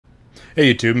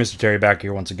Hey YouTube, Mr. Terry back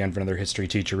here once again for another History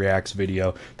Teacher Reacts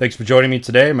video. Thanks for joining me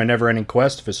today in my never-ending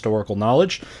quest of historical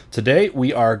knowledge. Today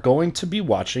we are going to be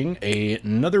watching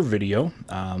another video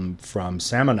from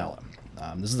Salmonella.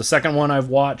 This is the second one I've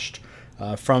watched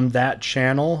from that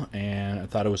channel, and I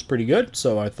thought it was pretty good,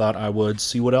 so I thought I would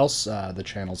see what else the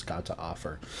channel's got to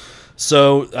offer.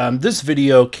 So this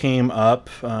video came up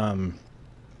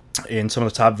in some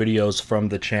of the top videos from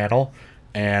the channel,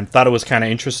 and thought it was kind of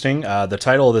interesting. The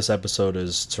title of this episode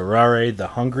is Tarrare, the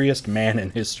hungriest man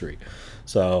in history.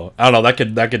 So I don't know,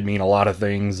 that could mean a lot of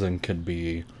things and could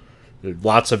be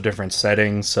lots of different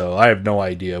settings. So I have no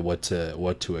idea what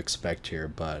to expect here,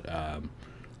 but I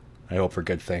hope for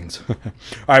good things. All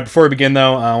right, before we begin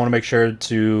though, I want to make sure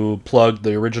to plug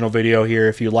the original video here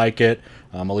if you like it.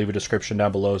 I'll leave a description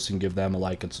down below so you can give them a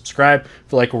like and subscribe.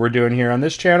 If you like what we're doing here on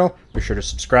this channel, be sure to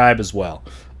subscribe as well.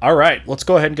 All right, let's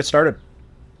go ahead and get started.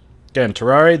 Again,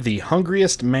 Tarrare, the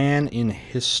hungriest man in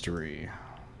history.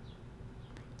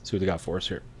 Let's see what they got for us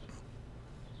here.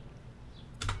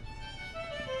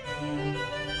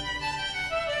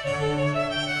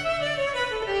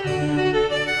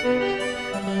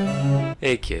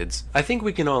 Hey kids, I think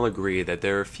we can all agree that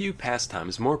there are few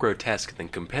pastimes more grotesque than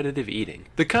competitive eating.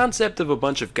 The concept of a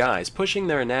bunch of guys pushing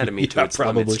their anatomy to its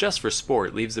limits just for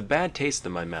sport leaves a bad taste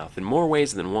in my mouth in more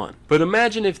ways than one. But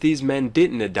imagine if these men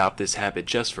didn't adopt this habit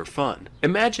just for fun.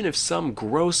 Imagine if some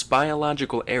gross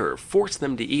biological error forced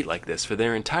them to eat like this for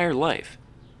their entire life.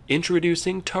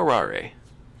 Introducing Tarrare.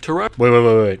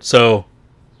 Wait. So,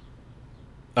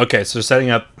 okay, so setting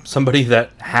up somebody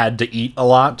that had to eat a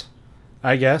lot,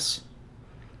 I guess.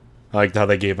 I liked how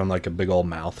they gave him like a big old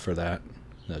mouth for that.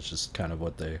 That's just kind of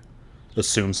what they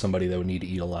assumed somebody that would need to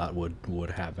eat a lot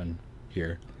would happen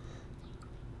here.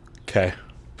 Okay.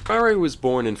 Tarrare was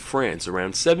born in France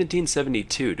around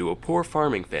 1772 to a poor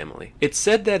farming family. It's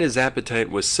said that his appetite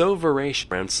was so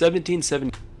voracious around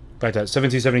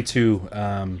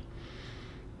 1772,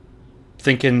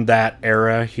 thinking that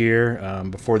era here,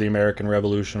 before the American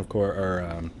Revolution, of course,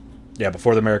 or yeah,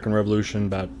 before the American Revolution,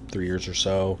 about 3 years or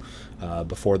so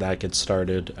before that gets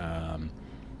started.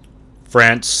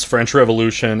 French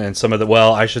Revolution, and some of the,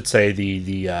 well, I should say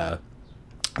the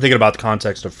thinking about the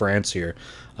context of France here,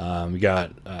 we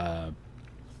got kind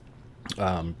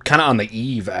of on the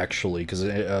eve, actually, because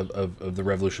of the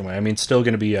revolution. I mean, still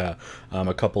going to be a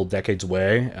couple decades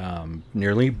away,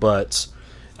 nearly, but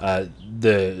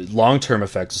the long-term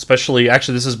effects, especially,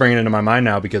 actually, this is bringing it into my mind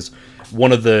now, because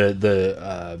one of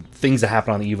the things that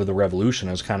happened on the eve of the revolution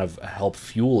has kind of helped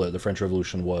fuel it, the French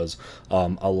Revolution, was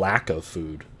a lack of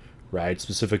food, right?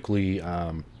 Specifically,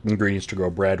 ingredients to grow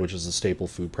bread, which is a staple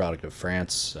food product of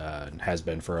France, and has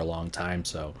been for a long time.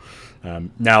 So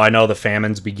now I know the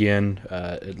famines begin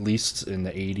at least in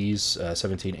the 80s,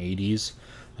 1780s.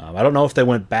 I don't know if they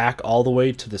went back all the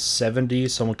way to the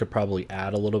 70s. Someone could probably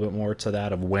add a little bit more to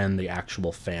that of when the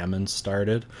actual famine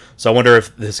started. So I wonder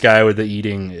if this guy with the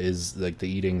eating is like the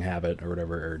eating habit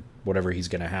or whatever he's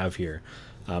going to have here,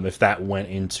 if that went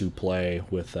into play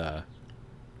with the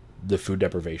food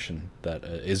deprivation that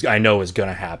I know is going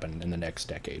to happen in the next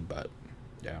decade. But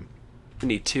yeah.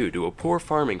 To a poor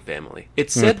farming family.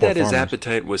 It's said that his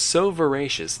appetite was so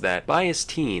voracious that, by his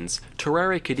teens,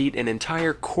 Tarrare could eat an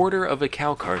entire quarter of a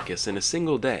cow carcass in a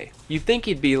single day. You'd think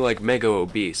he'd be like mega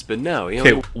obese, but no, he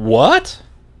only... What?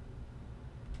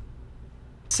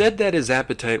 Said that his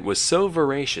appetite was so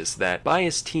voracious that, by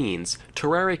his teens,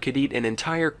 Tarrare could eat an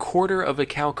entire quarter of a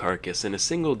cow carcass in a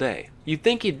single day. You'd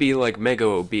think he'd be like mega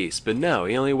obese, but no,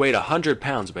 he only weighed 100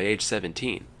 pounds by age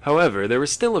 17. However, there were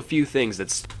still a few things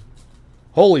that...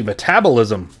 Holy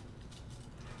metabolism.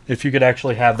 If you could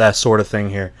actually have that sort of thing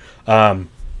here.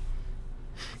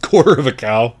 Quarter of a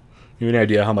cow. You have any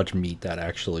idea how much meat that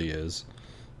actually is?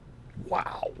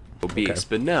 Wow. Obese, okay.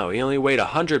 But no, he only weighed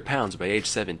 100 pounds by age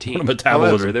 17. Metabolism.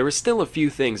 However, there were still a few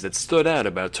things that stood out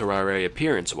about Tarrare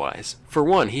appearance-wise. For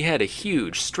one, he had a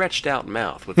huge, stretched-out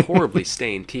mouth with horribly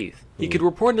stained teeth. He could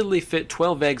reportedly fit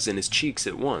 12 eggs in his cheeks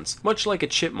at once, much like a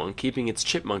chipmunk keeping its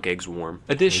chipmunk eggs warm.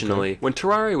 Additionally, when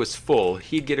Tarrare was full,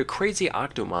 he'd get a crazy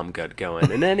Octomom gut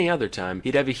going, and any other time,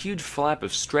 he'd have a huge flap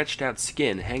of stretched-out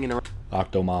skin hanging around.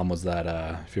 Octomom was that,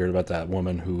 if you heard about that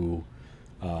woman who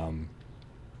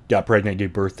got pregnant and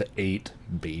gave birth to 8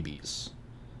 babies.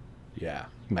 Yeah,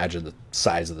 imagine the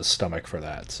size of the stomach for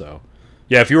that, so...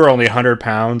 Yeah, if you were only 100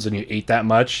 pounds and you ate that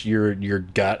much, your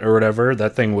gut or whatever,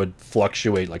 that thing would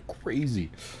fluctuate like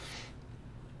crazy.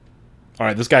 All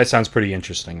right, this guy sounds pretty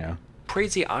interesting now.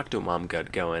 crazy Octomom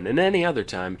gut going, and any other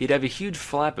time, he'd have a huge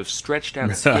flap of stretched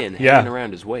out skin hanging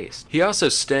around his waist. He also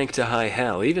stank to high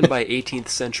hell, even by 18th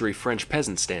century French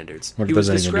peasant standards. He was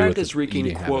described as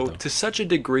reeking, quote, to such a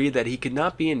degree that he could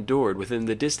not be endured within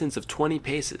the distance of 20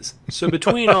 paces. So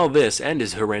between all this and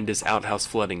his horrendous outhouse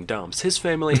flooding dumps, his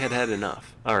family had had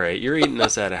enough. Alright, you're eating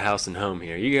us out of house and home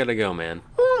here. You gotta go, man.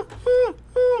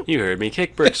 You heard me.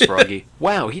 Kick bricks, Froggy.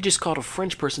 Wow, he just called a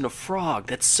French person a frog.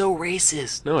 That's so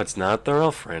racist. No, it's not. They're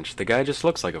all French. The guy just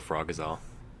looks like a frog is all.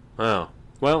 Oh.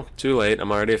 Well, too late.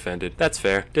 I'm already offended. That's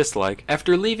fair. Dislike.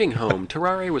 After leaving home,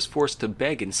 Tarrare was forced to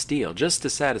beg and steal just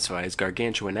to satisfy his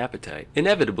gargantuan appetite.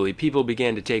 Inevitably, people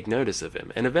began to take notice of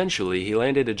him, and eventually he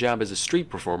landed a job as a street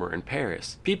performer in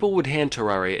Paris. People would hand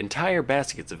Tarrare entire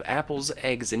baskets of apples,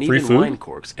 eggs, and even wine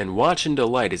corks, and watch in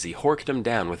delight as he horked them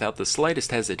down without the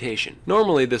slightest hesitation.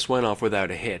 Normally, this went off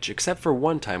without a hitch, except for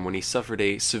one time when he suffered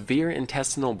a severe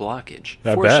intestinal blockage.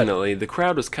 Fortunately, the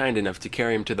crowd was kind enough to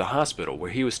carry him to the hospital, where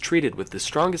he was treated with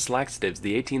the strongest laxatives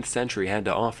the 18th century had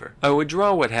to offer. I would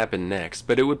draw what happened next,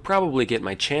 but it would probably get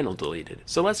my channel deleted,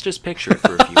 so let's just picture it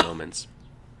for a few moments.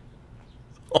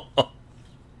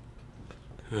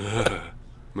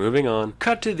 Moving on.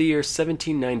 Cut to the year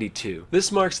 1792.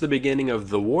 This marks the beginning of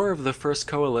the War of the First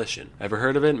Coalition. Ever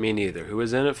heard of it? Me neither. Who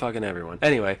was in it? Fucking everyone.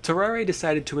 Anyway, Tarrare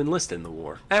decided to enlist in the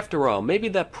war. After all, maybe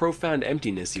that profound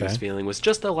emptiness he was feeling was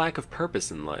just a lack of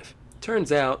purpose in life.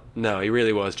 Turns out, no, he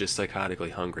really was just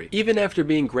psychotically hungry. Even after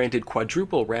being granted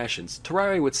quadruple rations,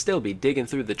 Tarrare would still be digging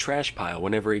through the trash pile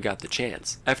whenever he got the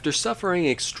chance. After suffering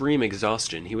extreme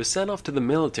exhaustion, he was sent off to the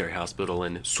military hospital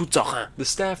in Tarrare. The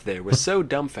staff there was so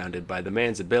dumbfounded by the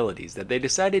man's abilities that they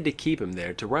decided to keep him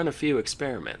there to run a few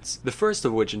experiments. The first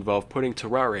of which involved putting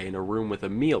Tarrare in a room with a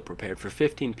meal prepared for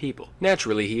 15 people.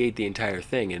 Naturally, he ate the entire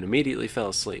thing and immediately fell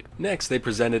asleep. Next, they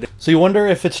presented... So you wonder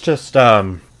if it's just,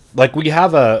 like we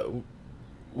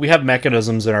have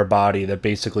mechanisms in our body that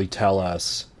basically tell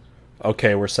us,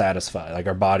 okay, we're satisfied. Like,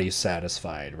 our body's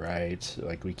satisfied, right?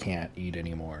 Like, we can't eat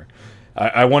anymore.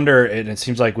 I wonder, and it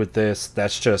seems like with this,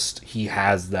 that's just, he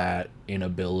has that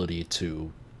inability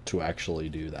to actually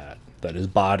do that. That his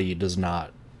body does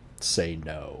not say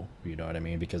no, you know what I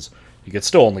mean? Because he could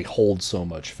still only hold so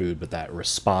much food, but that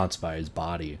response by his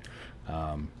body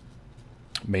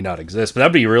may not exist. But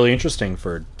that'd be really interesting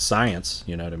for science,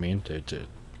 you know what I mean? To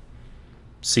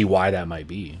see why that might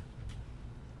be.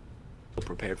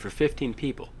 Prepared for 15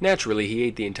 people. Naturally, he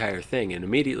ate the entire thing and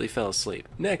immediately fell asleep.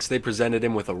 Next, they presented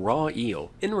him with a raw eel.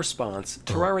 In response,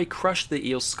 Tarrare crushed the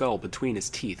eel's skull between his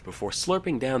teeth before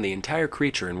slurping down the entire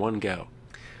creature in one go.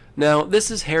 Now, this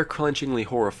is hair-clenchingly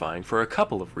horrifying for a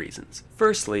couple of reasons.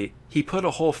 Firstly, he put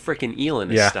a whole frickin' eel in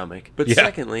his stomach. But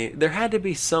secondly, there had to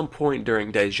be some point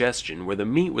during digestion where the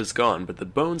meat was gone but the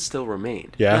bones still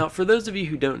remained. Now, for those of you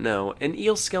who don't know, an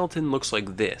eel skeleton looks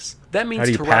like this. That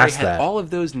means Tarrare had all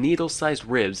of those needle-sized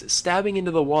ribs stabbing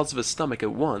into the walls of his stomach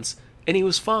at once, and he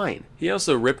was fine. He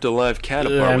also ripped a live cat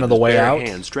apart with his bare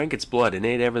hands, drank its blood, and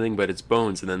ate everything but its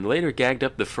bones, and then later gagged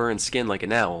up the fur and skin like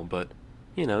an owl, but...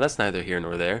 you know, that's neither here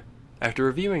nor there. After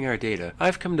reviewing our data,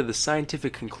 I've come to the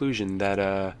scientific conclusion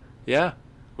that, yeah,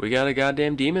 we got a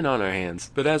goddamn demon on our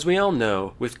hands. But as we all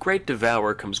know, with great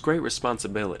devour comes great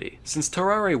responsibility. Since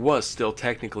Tarrare was still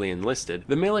technically enlisted,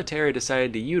 the military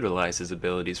decided to utilize his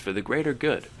abilities for the greater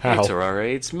good. Hey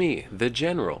Tarrare, it's me, the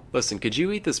General. Listen, could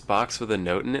you eat this box with a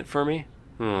note in it for me?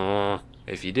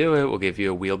 If you do it, we'll give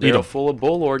you a wheelbarrow full of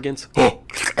bull organs.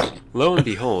 Lo and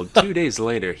behold, 2 days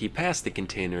later, he passed the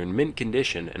container in mint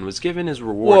condition and was given his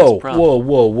reward as promised.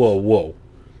 Whoa.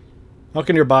 How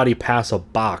can your body pass a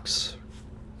box?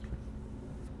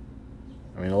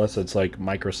 I mean, unless it's like oh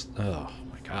my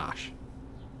gosh.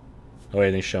 Oh,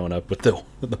 and he's showing up with the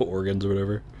organs or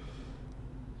whatever.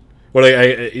 What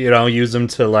I use them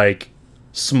to like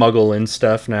smuggle in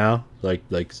stuff now, like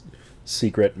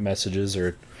secret messages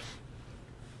or.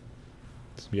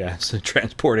 Yeah, so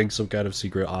transporting some kind of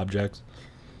secret objects.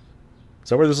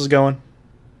 Is that where this is going?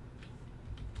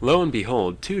 Lo and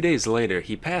behold, 2 days later,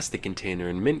 he passed the container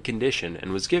in mint condition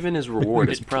and was given his reward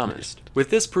as promised. With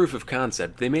this proof of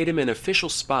concept, they made him an official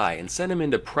spy and sent him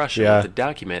into Prussia with a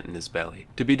document in his belly,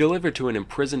 to be delivered to an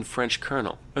imprisoned French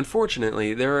colonel.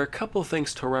 Unfortunately, there are a couple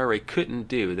things Tarrare couldn't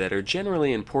do that are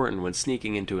generally important when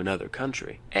sneaking into another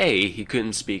country. A, he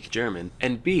couldn't speak German,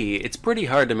 and B, it's pretty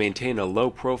hard to maintain a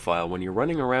low profile when you're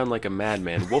running around like a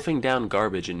madman wolfing down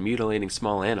garbage and mutilating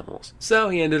small animals. So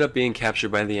he ended up being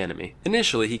captured by the enemy.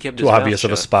 Initially, he kept his mouth obvious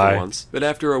of a shut spy. for once. But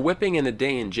after a whipping and a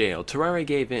day in jail, Tarrare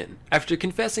gave in. After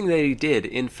confessing that he did,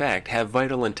 in fact, have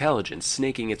vital intelligence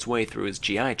snaking its way through his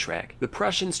GI tract, the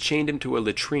Prussians chained him to a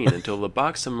latrine until the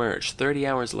box emerged 30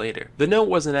 hours later. The note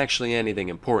wasn't actually anything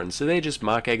important, so they just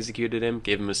mock executed him,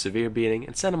 gave him a severe beating,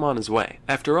 and sent him on his way.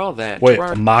 After all that, Wait,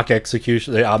 a mock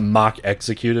execution? They mock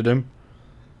executed him?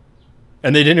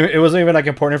 And they didn't. It wasn't even like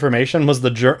important information. Was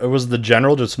the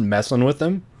general just messing with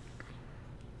him?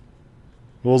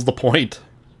 What was the point?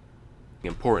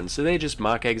 Important, so they just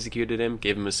mock executed him,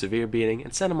 gave him a severe beating,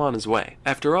 and sent him on his way.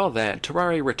 After all that,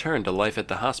 Tarrare returned to life at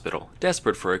the hospital,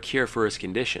 desperate for a cure for his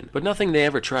condition, but nothing they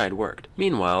ever tried worked.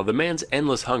 Meanwhile, the man's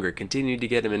endless hunger continued to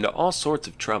get him into all sorts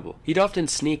of trouble. He'd often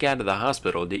sneak out of the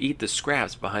hospital to eat the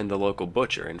scraps behind the local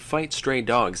butcher and fight stray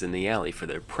dogs in the alley for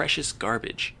their precious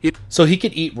garbage. So he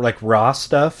could eat like raw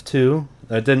stuff too?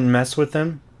 That didn't mess with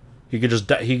him? He could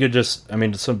just, I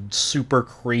mean, some super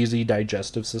crazy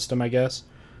digestive system, I guess.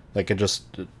 Like it just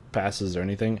passes or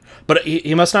anything. But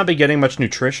he must not be getting much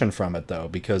nutrition from it, though,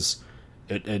 because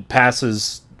it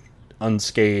passes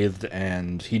unscathed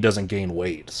and he doesn't gain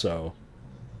weight. So,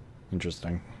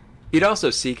 interesting. He'd also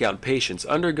seek out patients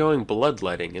undergoing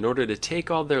bloodletting in order to take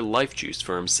all their life juice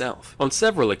for himself. On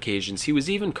several occasions, he was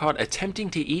even caught attempting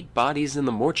to eat bodies in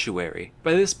the mortuary.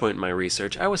 By this point in my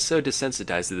research, I was so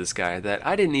desensitized to this guy that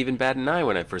I didn't even bat an eye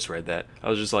when I first read that. I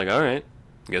was just like, alright.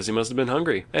 Guess he must have been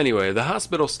hungry. Anyway, the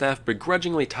hospital staff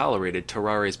begrudgingly tolerated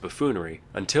Tarrare's buffoonery,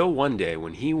 until one day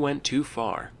when he went too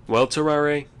far. Well,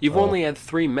 Tarrare, you've only had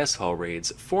 3 mess hall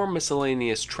raids, 4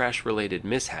 miscellaneous trash-related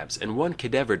mishaps, and 1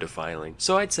 cadaver defiling.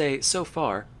 So I'd say, so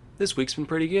far, this week's been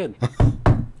pretty good.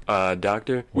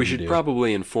 Doctor, we should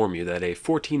probably inform you that a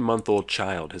 14-month-old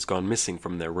child has gone missing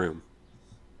from their room.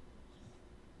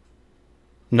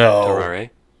 No.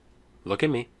 Tarrare, look at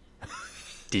me.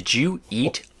 Did you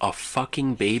eat a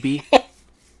fucking baby?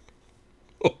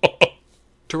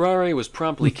 Tarrare was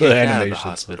promptly kicked out of the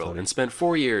hospital and spent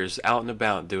 4 years out and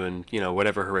about doing,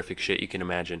 whatever horrific shit you can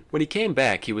imagine. When he came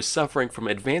back, he was suffering from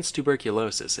advanced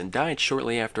tuberculosis and died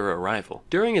shortly after arrival.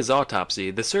 During his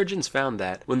autopsy, the surgeons found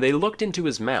that, when they looked into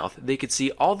his mouth, they could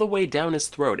see all the way down his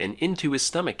throat and into his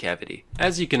stomach cavity.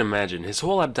 As you can imagine, his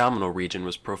whole abdominal region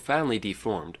was profoundly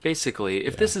deformed. Basically,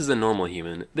 if this is a normal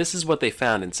human, this is what they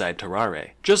found inside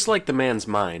Tarrare. Just like the man's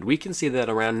mind, we can see that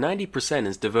around 90%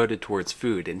 is devoted towards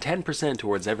food and 10%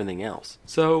 towards everything else.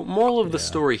 So, moral of the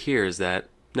story here is that,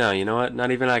 no, you know what,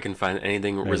 not even I can find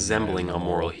anything resembling a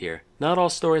moral here. Not all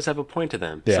stories have a point to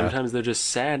them. Sometimes they're just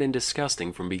sad and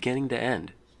disgusting from beginning to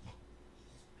end.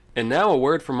 And now a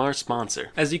word from our sponsor.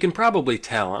 As you can probably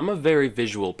tell, I'm a very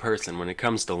visual person when it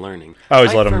comes to learning. I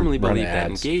firmly believe that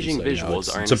engaging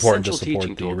visuals are an essential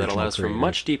teaching tool that allows for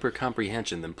much deeper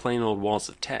comprehension than plain old walls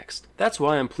of text. That's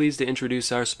why I'm pleased to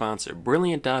introduce our sponsor,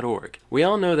 Brilliant.org. We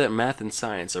all know that math and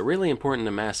science are really important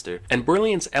to master, and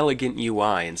Brilliant's elegant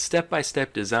UI and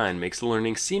step-by-step design makes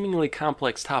learning seemingly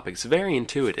complex topics very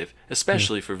intuitive,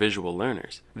 especially for visual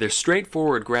learners. Their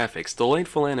straightforward graphics,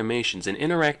 delightful animations, and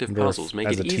interactive puzzles make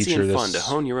it easy and fun to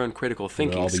hone your own critical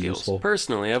thinking skills.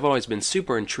 Personally, I've always been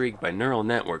super intrigued by neural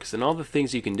networks and all the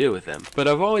things you can do with them, but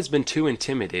I've always been too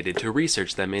intimidated to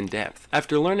research them in depth.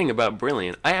 After learning about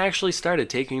Brilliant, I actually started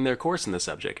taking their course in the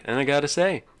subject, and I gotta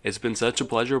say, it's been such a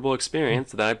pleasurable experience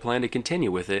that I plan to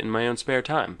continue with it in my own spare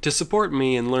time. To support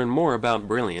me and learn more about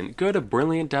Brilliant, go to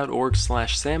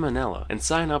brilliant.org/salmonella and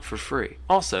sign up for free.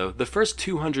 Also, the first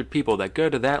 200 people that go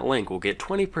to that link will get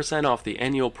 20% off the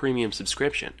annual premium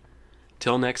subscription.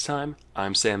 Till next time,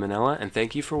 I'm Salmonella, and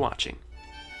thank you for watching.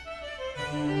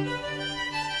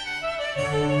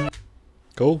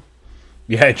 Cool.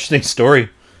 Yeah, interesting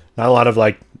story. Not a lot of,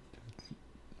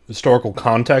 historical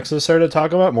context necessary to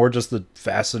talk about. More just the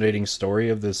fascinating story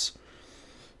of this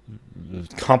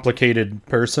complicated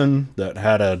person that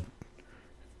had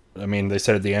they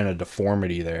said at the end, a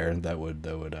deformity there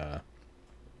that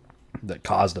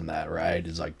caused him that, right?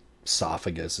 His,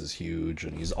 esophagus is huge,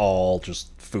 and he's all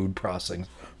just food processing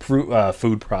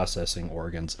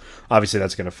organs. Obviously,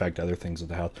 that's going to affect other things of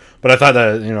the health. But I thought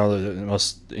that the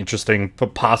most interesting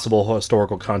possible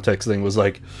historical context thing was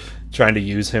trying to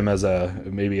use him as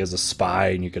maybe as a spy,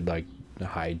 and you could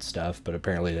hide stuff. But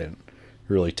apparently, they didn't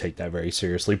really take that very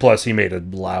seriously. Plus, he made a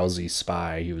lousy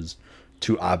spy. He was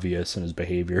too obvious in his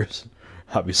behaviors,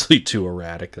 obviously too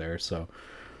erratic there. So,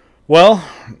 well.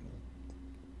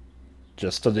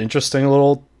 Just an interesting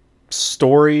little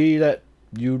story that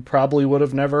you probably would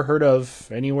have never heard of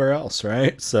anywhere else,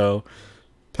 right? So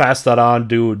pass that on.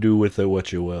 Do with it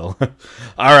what you will.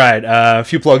 All right, a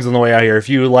few plugs on the way out here. If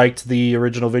you liked the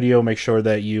original video, make sure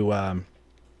that you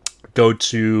go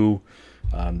to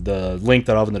the link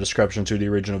that I'll have in the description to the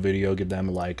original video. Give them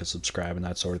a like, a subscribe, and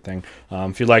that sort of thing.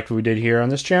 If you liked what we did here on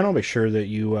this channel, make sure that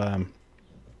you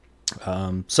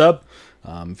sub.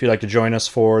 If you'd like to join us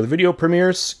for the video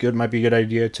premieres, might be a good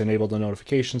idea to enable the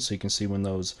notifications so you can see when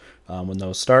those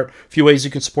start. A few ways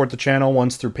you can support the channel.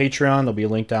 One's through Patreon. There'll be a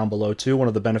link down below too. One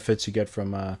of the benefits you get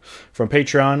from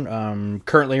Patreon.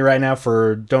 Currently, right now,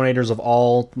 for donators of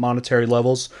all monetary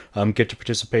levels, get to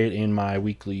participate in my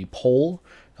weekly poll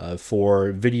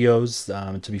for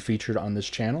videos to be featured on this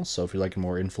channel. So if you'd like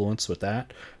more influence with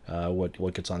that,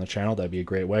 what gets on the channel, that'd be a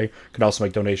great way. You can also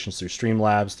make donations through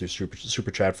Streamlabs, through super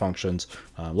chat functions.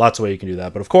 Lots of ways you can do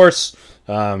that. But of course,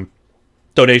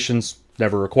 donations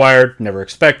never required, never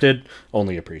expected,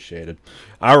 only appreciated.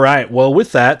 All right. Well,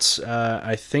 with that,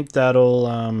 I think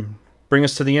that'll bring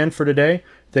us to the end for today.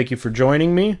 Thank you for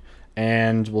joining me,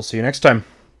 and we'll see you next time.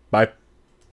 Bye.